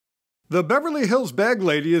The Beverly Hills Bag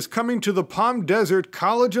Lady is coming to the Palm Desert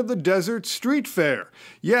College of the Desert Street Fair.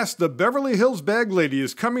 Yes, the Beverly Hills Bag Lady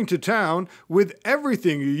is coming to town with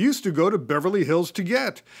everything you used to go to Beverly Hills to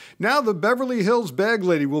get. Now the Beverly Hills Bag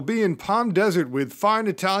Lady will be in Palm Desert with fine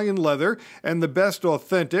Italian leather and the best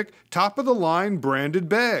authentic, top-of-the-line branded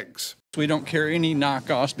bags. We don't carry any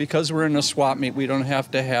knockoffs because we're in a swap meet. We don't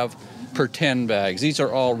have to have pretend bags. These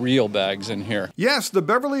are all real bags in here. Yes, the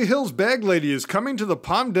Beverly Hills Bag Lady is coming to the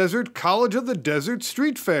Palm Desert College of the Desert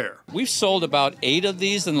Street Fair. We've sold about 8 of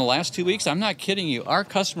these in the last 2 weeks. I'm not kidding you. Our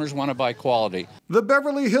customers want to buy quality. The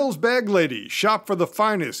Beverly Hills Bag Lady. Shop for the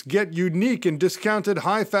finest. Get unique and discounted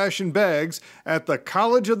high-fashion bags at the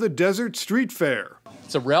College of the Desert Street Fair.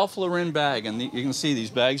 It's a Ralph Lauren bag, and you can see these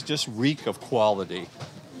bags just reek of quality.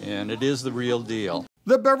 And it is the real deal.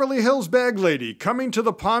 The Beverly Hills Bag Lady coming to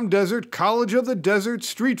the Palm Desert College of the Desert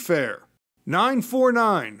Street Fair.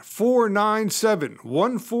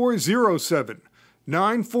 949-497-1407.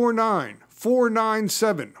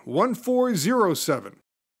 949-497-1407.